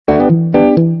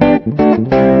Hey,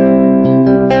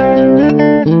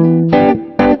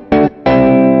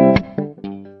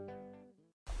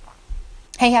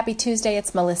 happy Tuesday.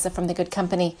 It's Melissa from The Good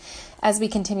Company. As we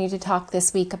continue to talk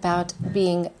this week about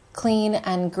being clean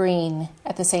and green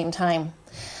at the same time.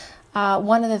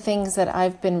 One of the things that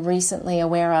I've been recently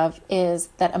aware of is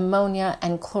that ammonia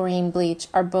and chlorine bleach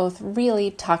are both really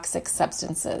toxic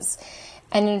substances.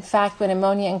 And in fact, when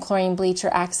ammonia and chlorine bleach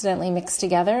are accidentally mixed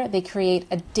together, they create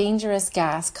a dangerous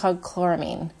gas called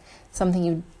chloramine, something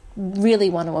you really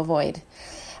want to avoid.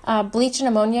 Bleach and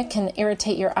ammonia can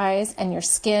irritate your eyes and your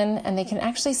skin, and they can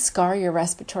actually scar your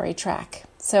respiratory tract.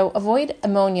 So avoid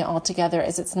ammonia altogether,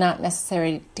 as it's not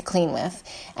necessary to clean with.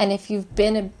 And if you've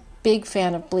been a big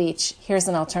fan of bleach, here's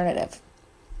an alternative.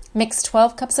 Mix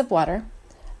 12 cups of water,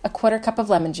 a quarter cup of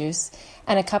lemon juice,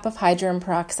 and a cup of hydrogen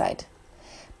peroxide.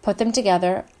 Put them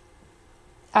together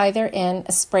either in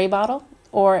a spray bottle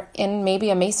or in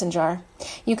maybe a mason jar.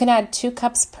 You can add 2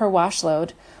 cups per wash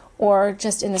load, or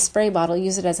just in the spray bottle,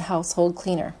 use it as a household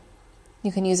cleaner.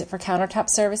 You can use it for countertop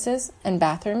services and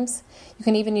bathrooms. You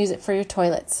can even use it for your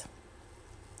toilets.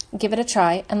 Give it a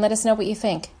try and let us know what you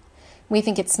think. We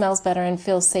think it smells better and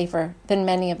feels safer than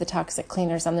many of the toxic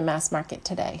cleaners on the mass market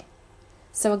today.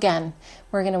 So again,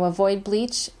 we're going to avoid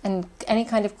bleach and any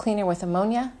kind of cleaner with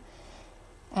ammonia.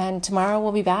 And tomorrow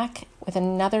we'll be back with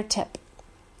another tip.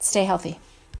 Stay healthy.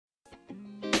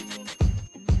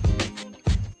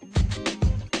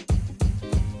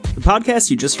 The podcast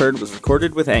you just heard was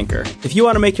recorded with Anchor. If you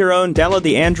want to make your own, download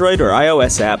the Android or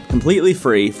iOS app completely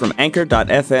free from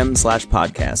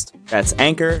anchor.fm/podcast. That's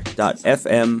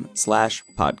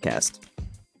anchor.fm/podcast.